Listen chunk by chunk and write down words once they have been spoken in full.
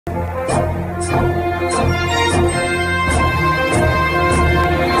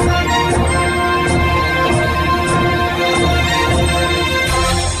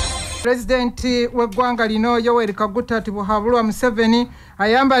President w'eggwanga lino Yoweri Kaguta Tibuhaburwa Museven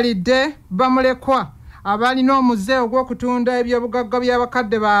ayambalidde Bamulekwa abalina omuze ogw'okutunda ebyobugagga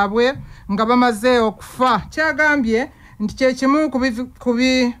by'abakadde baabwe nga bamaze okufa. Kyagambye nti kyekimu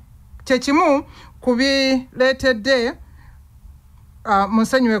kubireetedde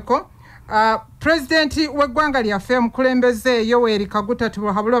munsonyiweko President w'eggwanga lyaffe mukulembeze Yoweri Kaguta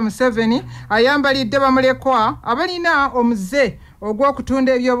Tibuhaburwa Museven ayambalidde Bamulekwa abalina omuze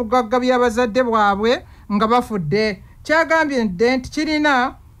ogw'okutunda ebyobugagga by'abazadde bwabwe nga bafudde. Kyagambye nti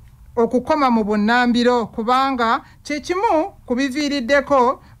kirina okukoma mu bunnambiro kubanga kyekimu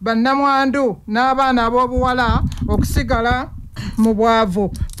kubiviiriddeko bannamwandu n'abaana ab'obuwala okusigala mu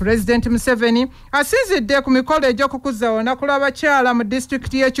bwavu. President Museven asinzidde ku mikolo egy'okukuza olunaku lw'abakyala mu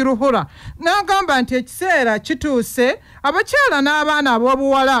disitulikiti y'e Kiruhura n'agamba nti ekiseera kituuse abakyala n'abaana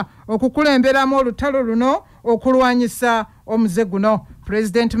ab'obuwala okukulemberamu olutalo luno okulwanyisa omuze guno.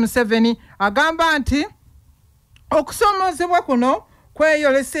 President Museven agamba nti okusoomozebwa kuno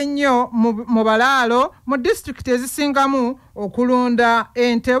kweyolesa ennyo mu balaalo mu disitulikiti ezisingamu okulunda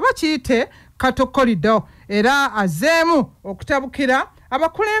ente oba kiyite katokolido, era azeemu okutabukira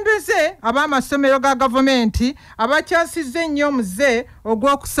abakulembeze ab'amasomero ga gavumenti abakyasizza ennyo omuze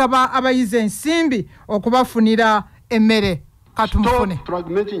ogw'okusaba abayizi ensimbi okubafunira emmere. Katumufune. Stop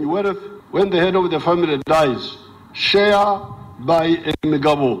fragmenting wealth when the head of the family dies. Share by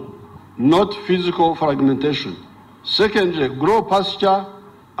amicable, not physical fragmentation. Secondly, grow pasture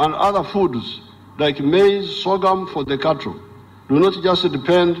and other foods like maize, sorghum for the cattle. Do not just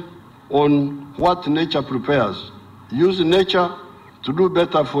depend on what nature prepares. Use nature to do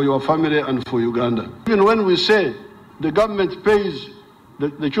better for your family and for Uganda. Even when we say the government pays,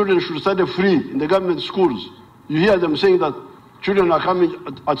 the children should study free in the government schools, you hear them saying that children are coming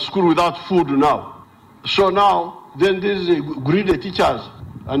at school without food now. So now, then these greedy teachers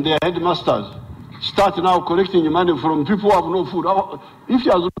and their headmasters start now collecting money from people who have no food. If he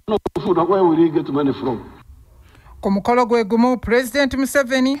has no food, where will he get money from? Ku mukolo gwe gumu President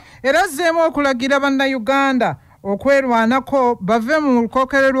Museven era azzeemu okulagira bannayuganda okwerwanako bave mu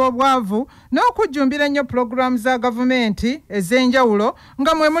lukookere lw'obwavu n'okujjumbira ennyo pulogulaamu za gavumenti ez'enjawulo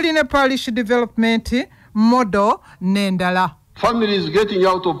nga mwe muli ne parish development model n'endala. Families getting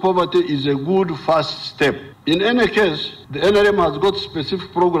out of poverty is a good first step. In any case, the NRM has got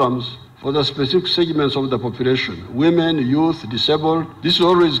specific programs for the specific segments of the population: women, youth, disabled. This is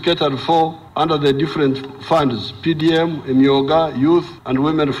always catered for under the different funds: PDM, Emyoga, youth and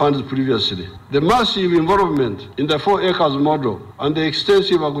women funds previously. The massive involvement in the 4 acres model and the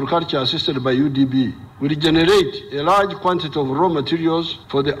extensive agriculture assisted by UDB will generate a large quantity of raw materials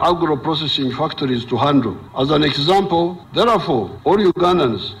for the agro-processing factories to handle. As an example, therefore, all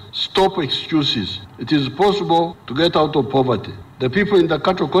Ugandans, stop excuses. It is possible to get out of poverty. The people in the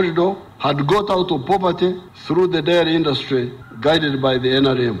cattle corridor had got out of poverty through the dairy industry guided by the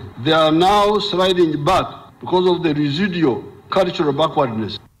NRM. They are now sliding back because of the residual cultural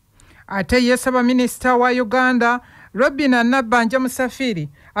backwardness. Ate yesaba Minisita wa Uganda Robina Nabbanja Musafiri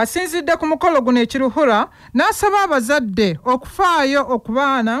asinzidde ku mukolo guno e Kiruhura n'asaba abazadde okufaayo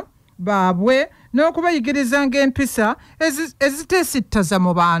okubaana baabwe n'okubayigiriza ng'empisa eziteesittaza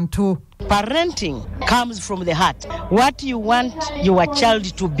mu bantu. Parenting comes from the heart. What you want your child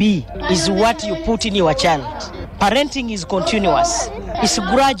to be is what you put in your child. Parenting is continuous. It's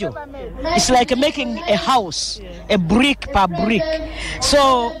gradual. It's like making a house, a brick per brick.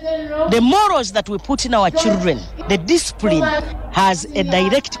 So the morals that we put in our children, the discipline, has a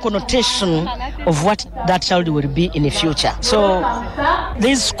direct connotation of what that child will be in the future. So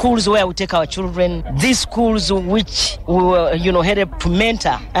these schools where we take our children, these schools which we help to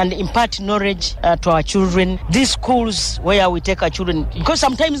mentor and impart knowledge to our children, these schools where we take our children, because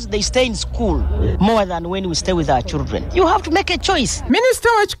sometimes they stay in school more than when we stay with our children. You have to make a choice. Minister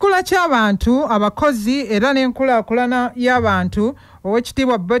w'ekikula ky'abantu abakozi era n'enkulaakulana y'abantu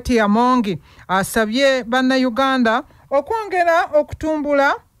Oweekitiibwa Betty Amongi asabye bannayuganda okwongera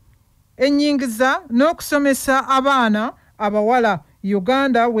okutumbula ennyingiza n'okusomesa abaana abawala.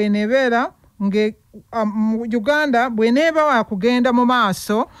 Uganda bw'eneeba wa kugenda mu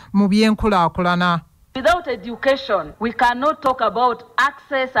maaso mu by'enkulaakulana. Without education, we cannot talk about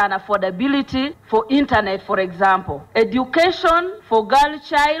access and affordability for internet, for example. Education for girl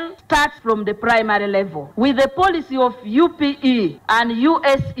child starts from the primary level. With the policy of UPE and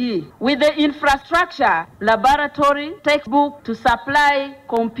USE, with the infrastructure, laboratory, textbook to supply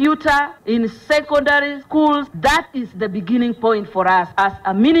computer in secondary schools, that is the beginning point for us as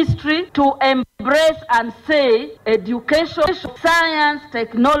a ministry to embrace and say education, science,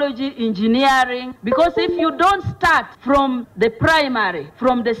 technology, engineering, because if you don't start from the primary,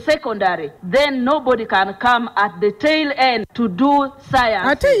 from the secondary, then nobody can come at the tail end to do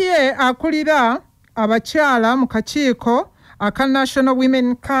science. Ate ye akulira abakyala mu kakiiko aka National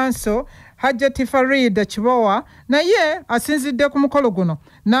Women Council Hajjati Farida Chibowa naye asinzidde ku mukolo guno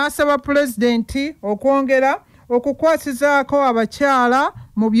n'asaba pulezidenti okwongera okukwasizaako abakyala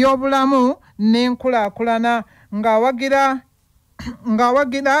mu byobulamu n'enkulaakulana ng'awagira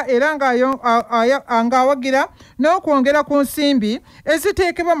era ng'awagira n'okwongera ku nsimbi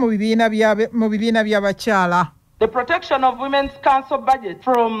eziteekebwa mu bibiina by'abakyala. The protection of Women's Council budget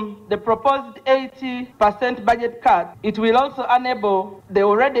from the proposed 80% budget cut, it will also enable the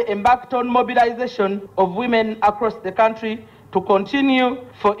already embarked on mobilization of women across the country to continue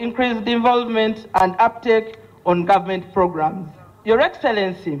for increased involvement and uptake on government programs. Your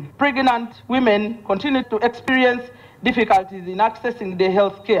Excellency, pregnant women continue to experience difficulties in accessing their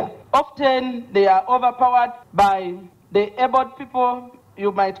health care. Often they are overpowered by the abled people,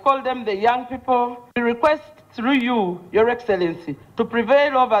 you might call them the young people. We request through you, Your Excellency, to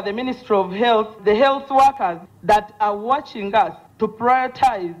prevail over the Ministry of Health, the health workers that are watching us, to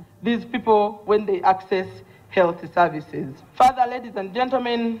prioritize these people when they access health services. Further, ladies and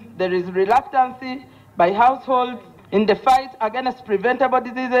gentlemen, there is reluctancy by households in the fight against preventable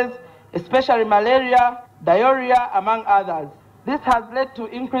diseases, especially malaria, diarrhea, among others. This has led to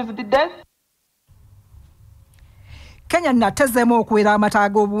increased deaths. Kenya natezemu okuwera amata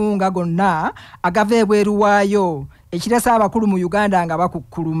ag'obuwunga gonna agava ebweru waayo ekiresa abakulu mu Uganda nga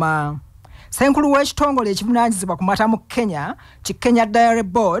bakukkuluma. Ssenkulu w'ekitongole ekivunaanyizibwa ku mata mu Kenya ki Kenya Dairy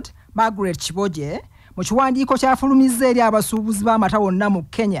Board Margaret Kiboje mu kiwandiiko kyafulumizza eri abasuubuzi b'amata bonna mu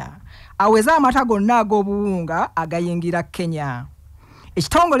Kenya aweza amata gonna ag'obuwunga agayingira Kenya.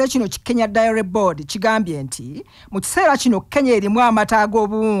 Ekitongole kino ki Kenya Dairy Board kigambye nti mu kiseera kino Kenya erimu amata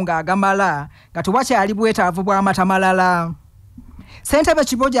ag'obuwunga agamala nga tewakyali bwetaavu bw'amata malala. Ssentebe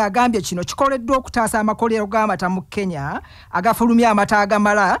Kiboje agambye kino kikoleddwa okutaasa amakolero g'amata mu Kenya agafulumya amata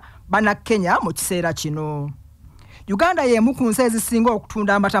agamala Bana Kenya mu kiseera kino. Uganda y'emu ku nsi ezisinga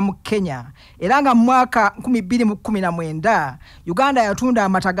okutunda amata mu Kenya era nga mu mwaka 2019 Uganda yatunda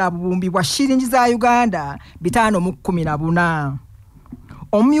amata ga bubumbi bwa shilingi za Uganda 514.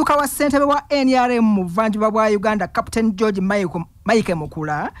 Omumyuka wa ssentebe wa NRM mu buvanjuba bwa Uganda Captain George Mike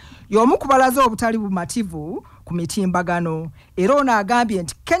Mukula y'omu ku balaze obutali bumativu ku mitimbagano era ono agambye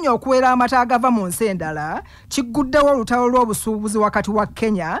nti Kenya okuwera amata agava mu nsi endala kigguddewo olutalo lw'obusuubuzi wakati wa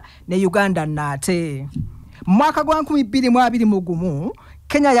Kenya ne Uganda nate. Mu mwaka gwa 2021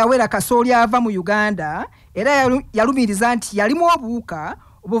 Kenya yawera kasooli ava mu Uganda era yalumiriza nti yalimu obuwuka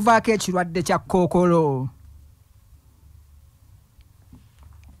obuvaako ekirwadde kya kkookolo.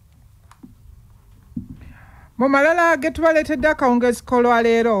 Mu malala getubaleetedde akawungeezi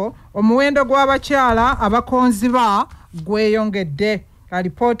k'olwaleero omuwendo gw'abakyala abakonziba gweyongedde.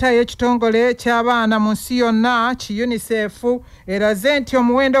 Alipoota y'ekitongole ky'abaana mu nsi yonna ki UNICEF eraze nti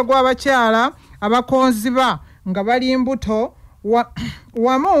omuwendo gw'abakyala abakonziba nga bali mbuto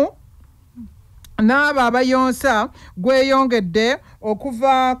wamu n'abo abayonsa gweyongedde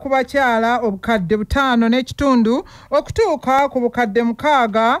okuva ku bakyala obukadde 5.5 okutuuka ku bukadde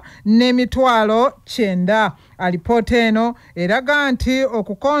 6.9. Alipoota eno eraga nti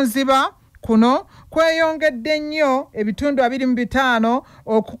okukonziba kuno kweyongedde nnyo ebitundu 2.5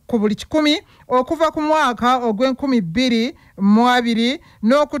 ku buli 100 okuva ku mwaka ogw'2020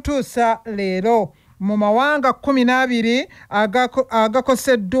 n'okutuusa leero mu mawanga 12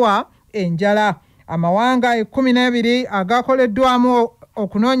 agakoseddwa enjala. Amawanga 12 agakoleddwamu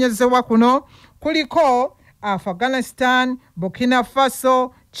okunoonyezebwa kuno kuliko Afghanistan, Burkina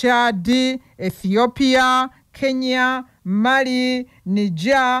Faso, Chad, Ethiopia, Kenya, Mali,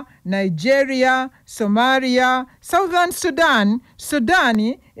 Niger, Nigeria, Somalia, Southern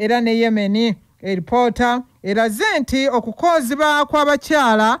Sudan era ne Yemen. Eripoota eraze nti okukozibwa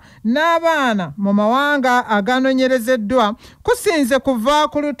kw'abakyala n'abaana mu mawanga aganoonyerezeddwa kusinze kuva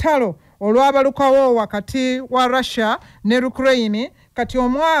ku lutalo olwabalukawo wakati wa Russia ne Ukraine kati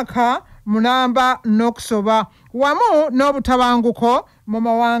omwaka mulamba n'okusoba wamu n'obutabanguko mu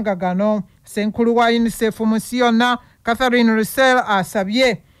mawanga gano. Ssenkulu wa UNICEF mu nsi yonna Catherine Russell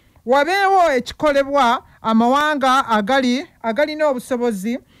asabye wabeewo ekikolebwa amawanga agalina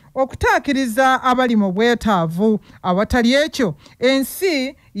obusobozi okutaakiriza abali mu bwetaavu. Awatali ekyo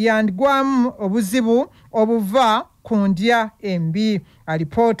ensi yandigwamu obuzibu obuva ku ndya embi.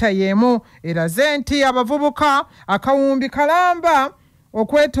 Alipoota y'emu eraze nti abavubuka akawumbi kalamba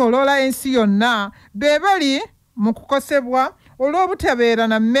okwetooloola ensi yonna be bali mu kukosebwa olw'obutabeera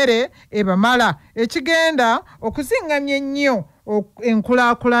na mmere ebamala ekigenda okuzingamya ennyo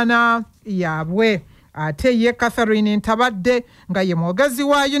enkulaakulana yaabwe. Ate ye Catherine Ntabadde nga ye mwogezi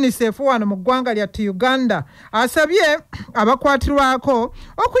wa UNICEF wano mu ggwanga lyattu Uganda asabye abakwatirwako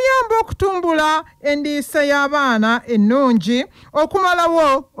okuyamba okutumbula endiisa y'abaana ennungi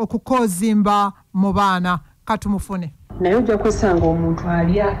okumalawo okukozimba mu baana. Katumufune. Naye ojja kwesanga omuntu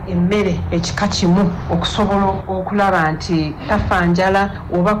alya emmere ekika kimu okusobola okulaba nti tafa njala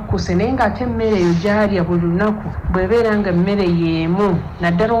oba kkuse, naye ng'ate emmere eyo gy'alya buli lunaku bw'ebeera nga emmere y'emu.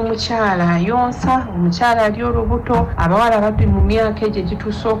 Naddala omukyala ayonsa, omukyala ali olubuto, abawala babbi mu myaka egyo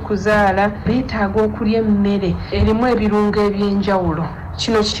egituusa okuzaala beetaaga okulya emmere erimu ebirungo eby'enjawulo.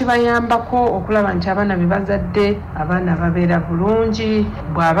 Kino kibayambako okulaba nti abaana be bazadde abaana babeera bulungi,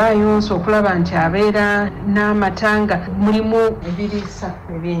 bw'aba ayonsa okulaba nti abeera n'amatanga mulimu ebiriisa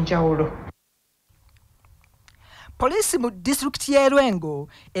eby'enjawulo. Poliisi mu disitulikiti y'e Lwengo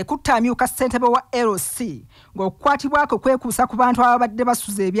ekutte amyuka ssentebe wa LC ng'okukwatibwako kwekuusa ku bantu ababadde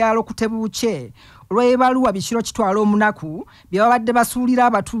basuza ebyalo ku Tebuukye olw'ebibaluwa bikiro kitwala omunaku bye babadde basuulira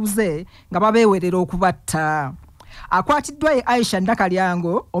abatuuze nga babeewerera okubatta. Akwatiddwa ye Aisha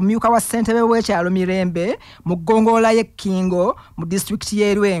Ndakalyango, omumyuka wa ssentebe w'ekyalo Mirembe mu ggongoola y'e Kingo mu disitulikiti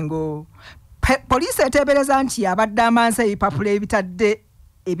y'e Lwengo. Poliisi eteebereza nti abadde amansa ebipapula ebitadde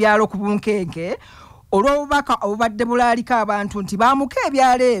ebyalo ku bunkenke olw'obubaka obubadde bulaalika abantu nti baamuka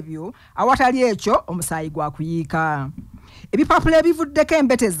ebyalo ebyo awatali ekyo omusaayi gwa kuyiika. Ebipapula ebivuddeko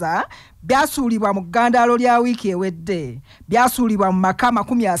embeteza byasuulibwa mu ggandaalo lya wiiki ewedde, byasuulibwa mu maka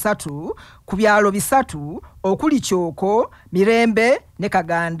 30 ku byalo 3 okuli Kyoko, Mirembe ne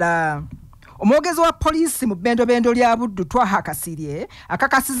Kaganda. Omwogezi wa poliisi mu bbendobendo lya Buddu Twaha Kasirye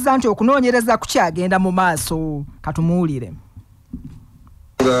akakasizza nti okunoonyereza kukyagenda mu maaso. Katumuwulire.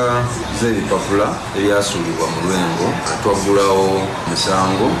 Z'ebipapula ebyasuulibwa mu Lwengo twaggulawo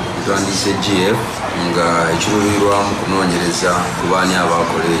musango tutandise GF nga ekiruubirirwamu kunoonyereza ku baani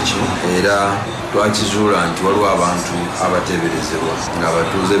abaakola ekyo, era twakizuula nti waliwo abantu abateeberezebwa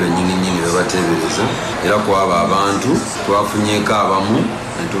ng'abatuuze bennyini be bateebereza, era ku abo abantu twafunyeeko abamu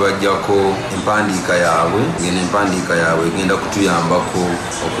ne tubaggyako empandiika yaabwe, ng'eno empandiika yaabwe egenda kutuyambako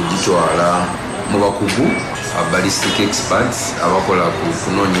okugitwala mu bakugu ballistic experts abakola ku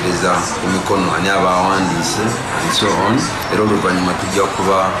kunoonyereza ku mikono ani abawandiise and so on. Era oluvannyuma tujja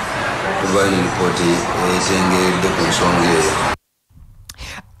kuba tubaine lipooti etengeredde ku nsonga eyo.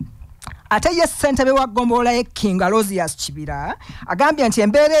 Ate ye ssentebe wa ggombolola y'e Kinga Rosias Kibira agambye nti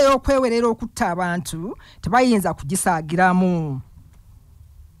embeera ey'okwewerera okutta abantu tebayinza kugisaagiramu.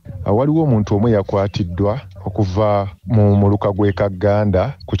 Waliwo omuntu omu yakwatiddwa okuva mu muluka gw'e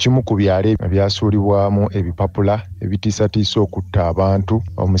Kaganda ku kimu ku byalo ebyasuulibwamu ebipapula ebitiisatiisa okutta abantu,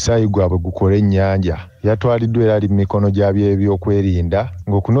 omusaayi gwabwe gukola ennyanja. Yatwaliddwa era ali mu mikono gy'ebyokwerinda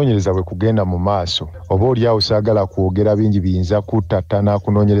ng'okunoonyereza bwe kugenda mu maaso. Oba oliawo saagala kwogera bingi biyinza kuttattana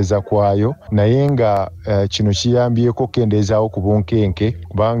kunoonyereza kwayo, naye nga kino kiyambyeko kendeezaawo ku bunkenke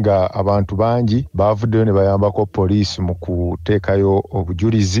kubanga abantu bangi baavuddeyo ne bayambako poliisi mu kuteekayo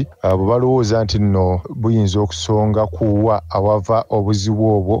obujulizi bwe balowooza nti nno buyinza okusonga kuwa awava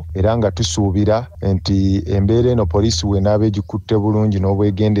obuzibu obwo, era nga tusuubira nti embeera eno poliisi bw'enaaba egikutte bulungi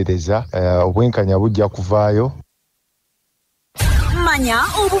n'obwegendereza obwenkanya bujja kuvaayo. Manya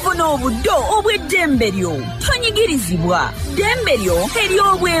obuvuna obuddo obw'eddembe lyo tonyigirizibwa. Ddembe lyo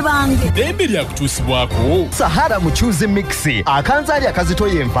ery'obwebange. Ddembe lyakutuusibwako Sahara Muchuzi Mixi akanzaali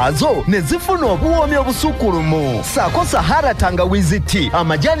akazitoya envaazo ne zifuna obuwoomi obusukkulumu. Saako Sahara Tangawizi Tea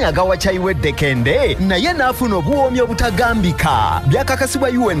amajani agawa caayi w'eddekende naye n'afuna obuwoomi obutagambika. Byakakasibwa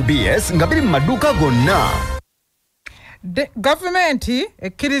UNBS nga biri mu maduuka gonna. Gavumenti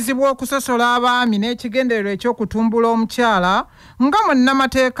ekkirizibwa okusosola abaami n'ekigendererwa ekyokutumbula omukyala nga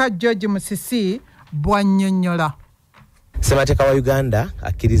munnamateeka George Musisi bw'annyonnyola. Ssemateeka wa Uganda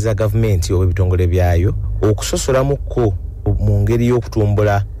akkiriza gavumenti oba ebitongole byayo okusosolamukko mu ngeri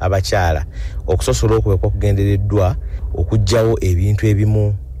y'okutumbula abakyala. Okusosola okwo kugendereddwa okuggyawo ebintu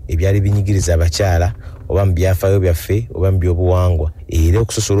ebimu ebyali binyigiriza abakyala oba mu byafaayo byaffe oba mu byobuwangwa, era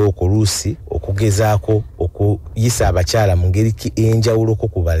okusosola okwo oluusi okugezaako okuyisa abakyala mu ngeri enjawuloko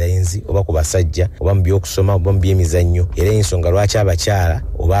ku balenzi oba ku basajja oba mu byokusoma oba mu byemizannyo, era ensonga lwaki abakyala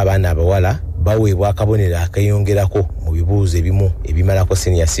oba abaana abawala baweebwa akabonero akayongerako mu bibuuzo ebimu ebimalako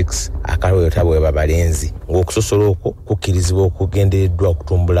senior 6 akaweebwa balenzi, ng'okusosola okwo kukkirizibwa okugendereddwa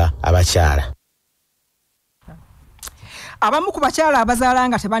okutumbula abakyala. Abamu ku bakyala abazaala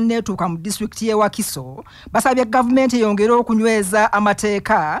nga tebanneetuuka mu disitulikiti y'e Wakiso basabye gavumenti eyongere okunyweza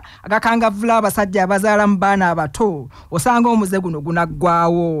amateeka agakangavvula abasajja abazaala mu baana abato osanga omuze guno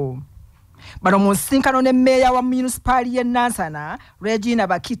gunaggwaawo. Bano mu nsinkano ne mmeeya wa munisipaali y'e Nansana Regina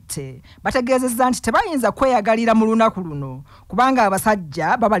Bakitte bategeezezza nti tebayinza kweyagalira mu lunaku luno kubanga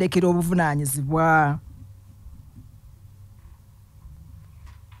abasajja babalekera obuvunaanyizibwa.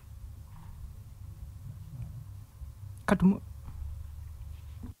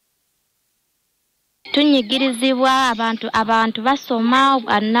 Tunyigirizibwa abantu basoma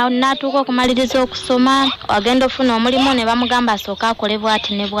natuuka okumaliriza okusoma agenda ofuna omulimu ne bamugamba asooka akole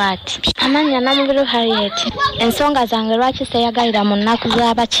bwati ne bwati. Amannya Namubiro Harriet. Ensonga zange lwaki seyagalira mu nnaku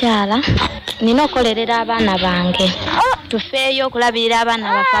z'abakyala nina okukolerera abaana bange. Tufeeyo okulabirira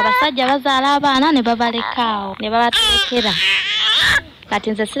abaana baffe. Abasajja bazaala abaana ne babalekaawo ne babaterekera.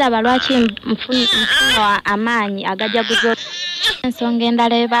 Kati nze siraba lwaki nfuna amaanyi agajaguza ensonga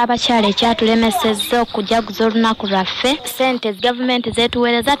endala abakyala ekyatulemesezza okujaguza olunaku lwaffe. Ssente gavumenti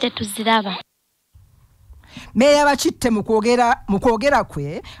zetuweereza tetuziraba. Meeya Bakitte mu kwogera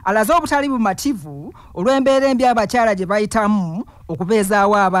kwe alaze obutali bumativu olw'embeera embi abakyala gye bayitamu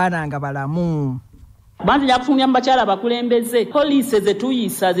okubeezaawo abaana nga balamu. Bantu yakufumya mbakyala bakulembeze police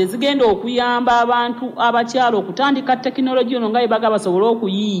zetuyisa zigenda okuyamba abantu abakyala okutandika tekinoloji ono nga ibaga basobola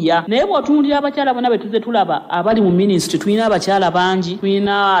okuyiiya. Naye bw'otunuulira abakyala bonna betuze tulaba abali mu ministry tulina abakyala bangi,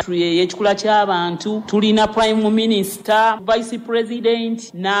 tulina ekikula ky'abantu, tulina prime minister, vice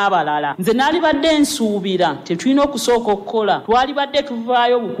president n'abalala. Nze naalibadde nsuubira tetulina okusooka okukola, twalibadde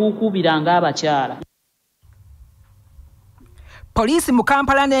tuvaayo bukuukubira ng'abakyala. Poliisi mu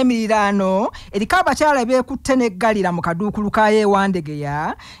Kampala n'emiriraano eriko abakyala beekutte n'eggalira mu kaduukulu ka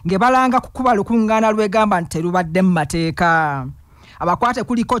Yeewandegeya ng'ebalanga kukuba lukuŋŋaana lwegamba nti terubadde mu mateeka. Abakwate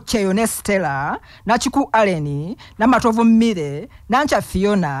kuliko Cheyo ne Stella, Nakiku Aleni, Namatovu Mmire, Nancha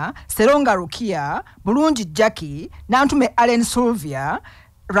Fiona, Seronga Rukia, Bulungi Jackie, Nantume Allen Sylvia,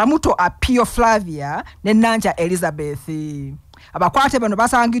 Ramuto Apio Flavia ne Nancha Elizabeth. Abakwate bano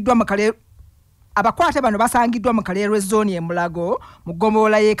basangiddwa mu kaleero zzooni e Mulago mu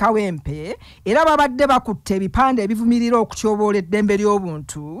ggombolola y'e Kawempe era babadde bakutte ebipande ebivumirira okutyoboola eddembe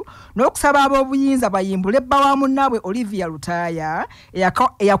ly'obuntu n'okusaba ab'obuyinza bayimbule ebba wa munnaabwe Olivia Lutaaya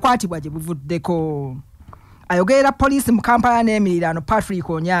eyakwatibwa gye buvuddeko. Ayogerera poliisi mu Kampala n'emiriraano Patrick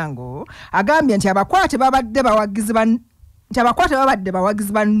Onyango agambye nti abakwate babadde bawagizi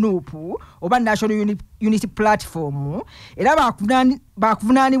ba NUP oba National Unity Platform era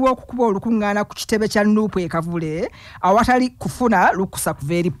bakuvunaanibwa okukuba olukuŋŋaana ku kitebe kya NUP e Kavule awatali kufuna lukusa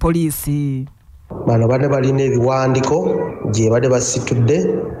kuva eri poliisi. Bano badde balina ebiwandiiko gye badde basitudde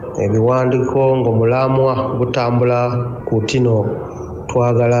ebiwandiiko ng'omulamwa gutambula ku tino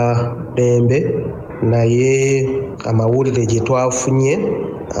twagala ddembe naye amawulire gye twafunye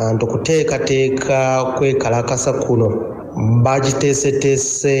nti okuteekateeka kwekalakasa kuno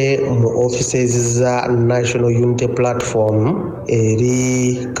bagiteeseteese mu offices za National Unity Platform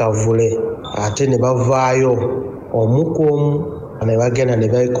eri Kavule ate ne bavaayo omukumu ne bagenda ne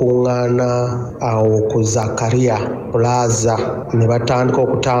beekuŋŋaana awo ku Zakaria Plaza ne batandika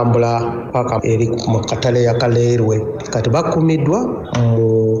okutambula paka eri mu katale ya Kaleerwe kati bakumiddwa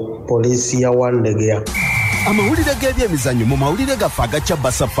mu poliisi ya Wandegeya. Amawulire g'ebyemizannyo mu mawulire gaffe agacya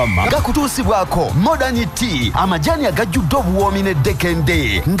basafama gakutuusibwako Modern Tea, amajani agajjudde obuwoomi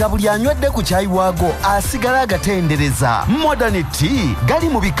n'eddekende nga buli anywedde ku caayi waago asigala agatendereza. Modern Tea gali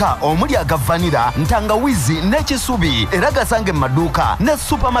mu bika omuli aga vanira, ntangawizi n'ekisubi era gasange mu maduuka ne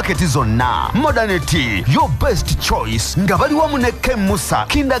supermarket zonna. Modern Tea, your best choice, nga bali wamu ne Kemusa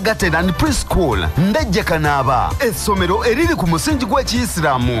Kindergarten and Preschool Ndejje Kanaaba, essomero eriri ku musingi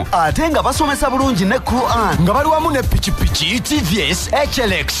gw'Ekiyisiraamu ate nga basomesa bulungi ne Quran nga bali wamu ne pikipiki TVS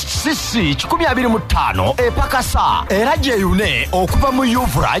HLX CC 125 epakasa era gyeyune okuva mu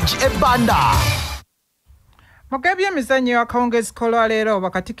Yuvraj ebbanda. Mu by'emizannyo akawungezi k'olwaleero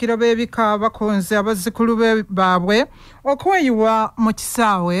bakatikkiro b'ebika bakonze abazzukulu baabwe okweyiwa mu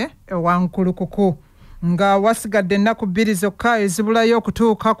kisaawe ewankulukuku nga wasigadde ennaku 2 zokka ezibulayo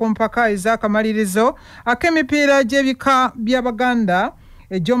okutuuka ku mpaka ez'akamalirizo ak'emipiira gy'ebika by'Abaganda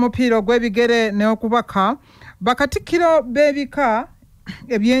egy'omupiira ogw'ebigere n'okubaka. Bakatikkiro b'ebika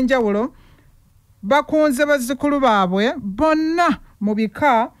ebyenjawulo bakunze bazzukulu baabwe bonna mu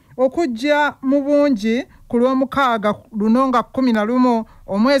bika okujja mu bungi ku lw'omukaaga luno nga 11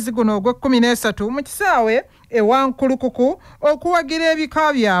 omwezi guno ogw'e13 mu kisaawe ewankulukuku okuwagira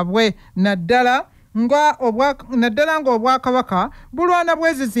ebika byabwe naddala nga Obwakabaka bulwana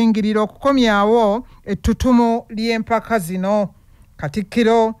bwezizingirira okukomyawo ettutumu ly'empaka zino.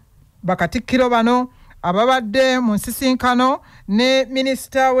 Bakatikkiro bano ababadde mu nsisinkano ne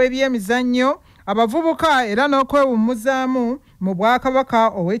minisita w'ebyemizannyo abavubuka era n'okwewummuzaamu mu Bwakabaka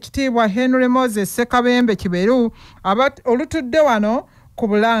Oweekitiibwa Henry Moses Ssekabembe Kiberu olutudde wano ku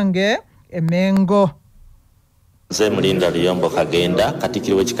Bulange Emengo. Nze Mulinda Luyombo Kagenda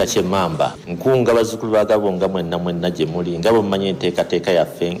Katikkiro w'ekika ky'Emmamba nkunga bazzukulu ba Gabonga mwenna gye muli nga bwe mumanyi enteekateeka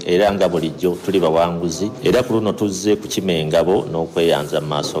yaffe era nga bulijjo tuli bawanguzi era ku luno tuzze ku kima engabo n'okweyanza mu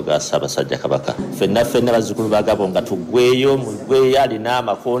maaso ga Ssaabasajja Kabaka ffenna bazzukulu ba Gabonga tuggweeyo mugweeyo alina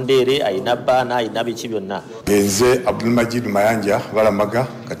amakondeere alina Bana alina biki byonna. Nze Abdulmajid Mayanja Balamaga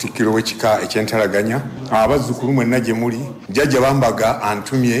Katikkiro w'ekika eky'Entalaganya abazzukulu mwenna gye muli Jjajja Bambaga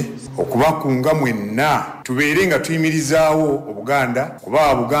antumye okubakunga mwenna tubeere nga tuyimirizaawo Obuganda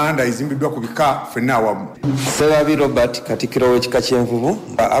kuba Buganda izimbiddwa ku bika ffenna awamu. Ssebabi Robert Katikkiro w'ekika ky'Envubu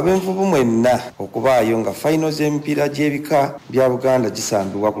ab'envubu mwenna okubaayo nga fayino z'emipiira gy'ebika bya Buganda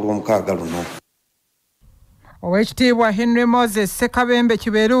gisambibwa ku Lwomukaaga luno. Oweekitiibwa Henry Moses Ssekabembe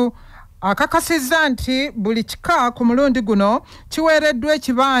Kiberu akakasizza nti buli kika ku mulundi guno kiweereddwa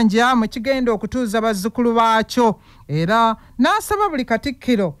ekibanja mu kigenda okutuuza bazzukulu baakyo era n'asaba buli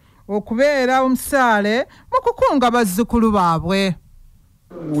Katikkiro okubeera omusaale mu kukunga bazzukulu baabwe.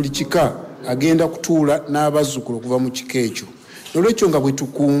 Buli kika agenda kutuula n'abazzukulu okuva mu kika ekyo. Nolwekyo nga bwe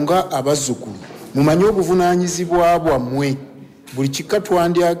tukunga abazzukulu mumanye obuvunaanyizibwa bwammwe. Buli kika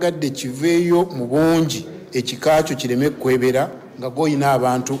twandyagadde kiveeyo mu bungi ekika kyo kireme kwebera nga goyina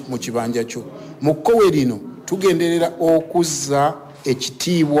abantu mu kibanja kyo. Mu kkowe lino tugenderera okuzza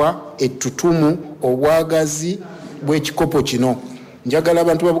ekitiibwa ettutumu obwagazi bw'ekikopo kino. Njagala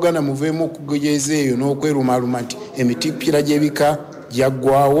abantu ba Buganda muveemu okugejeeza eyo n'okwerumaaluma nti emitikkira gy'ebika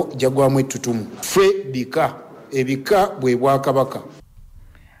jaggwamu ettutumu. Ffe bika ebika bwe Bwakabaka.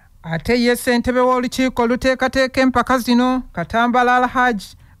 Ate ye ssentebe w'olukiiko oluteekateeka empaka zino Katambala Alhaji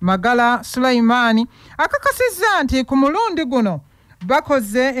Magala Sulaimaani akakasizza nti ku mulundi guno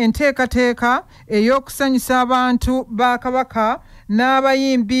bakoze enteekateeka ey'okusanyusa abantu ba Kabaka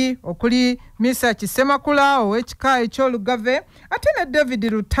n'abayimbi okuli Misa Kisemakula ow'ekika eky'Olugave ate ne David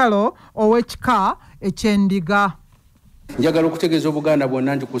Lutalo ow'ekika eky'Endiga. Njagala okutegeeza Obuganda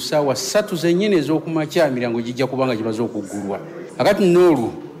bwonna nti ku ssaawa 3 zennyini ez'okumakya emirango gijja kubanga gimaze okuggulwa. Akati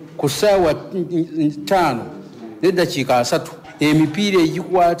n'olwo ku ssaawa 5 n'eddakiika 3 emipiira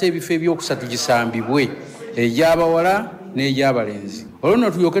egikwata ebifo ebyokusatu gisambibwe egy'abawala n'egy'abalenzi.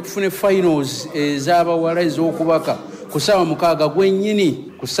 Olwo tulyoke tufune finals ez'abawala ez'okubaka ku ssaawa 6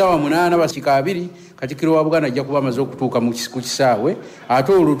 gwennyini ku ssaawa 8 basika 2 Katikkiro wa Buganda ajja kuba amaze okutuuka ku kisaawe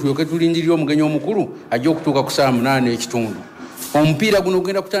ate olwo tulyoke tulindirire omugenyi omukulu ajja okutuuka ku ssaawa 8 ekitundu. Omupiira guno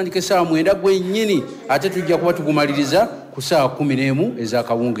ogenda kutandika essaawa 9 gwennyini ate tujja kuba tugumaliriza ku ssaawa 11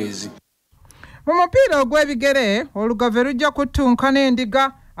 ez'akawungeezi. Mu mupiira ogw'ebigere Olugave lujja kuttunka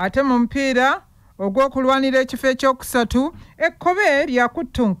n'Endiga ate mu mupiira ogw'okulwanira ekifo ekyokusatu Ekkobe lya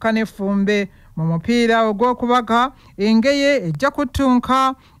kuttunka n'Effumbe. Mu mupiira ogw'okubaga Engeye ejja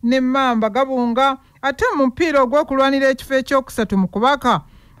kuttunka n'Emmamba Gabunga ate mu mupiira ogw'okulwanira ekifo ekyokusatu mu kubaka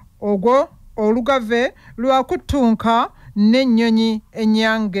ogwo Olugave lwa kuttunka n'Ennyonyi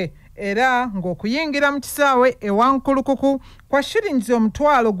Ennyange era ng'okuyingira mu kisaawe ewankulukuku kwa shilingi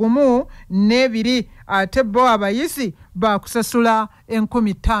 1,200 ate bo abayizi bakusasula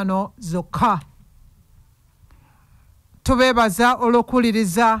 15,000 zokka. Tubeebaza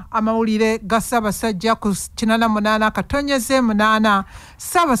olw'okuwuliriza amawulire ga Ssaabasajja ku 88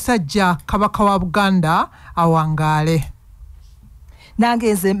 Ssaabasajja Kabaka wa Buganda awangaale.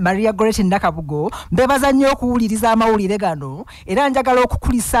 Nange nze Maria Goreti Nakabugo mbebaza nnyo okuwuliriza amawulire gano era njagala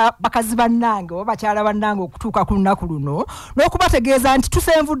okukulisa bakazi bannange oba bakyala bannange okutuuka ku lunaku luno n'okubategeeza nti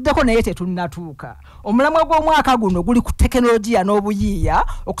tusenvuddeko naye tetunnatuuka. Omulamwa gw'omwaka guno guli ku tekinologiya n'obuyiiya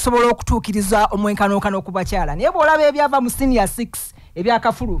okusobola okutuukiriza omwenkanonkano ku bakyala. Naye bw'olaba ebyava mu senior 6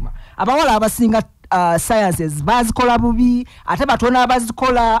 ebyakafuluma abawala abasinga sciences bazikola bubi ate batono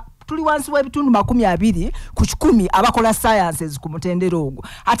abazikola tuli wansi w'ebitundu 20 ku 100 abakola sciences ku mutendero ogwo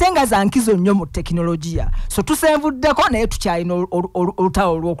ate nga zankizo nnyo mu tekinologiya. So tusenvuddeko naye tukyalina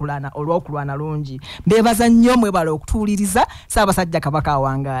olutawo olw'okulwana lungi. Mbeebaza nnyo mwebala okutuwuliriza. Ssaabasajja Kabaka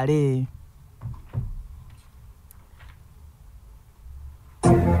awangaale.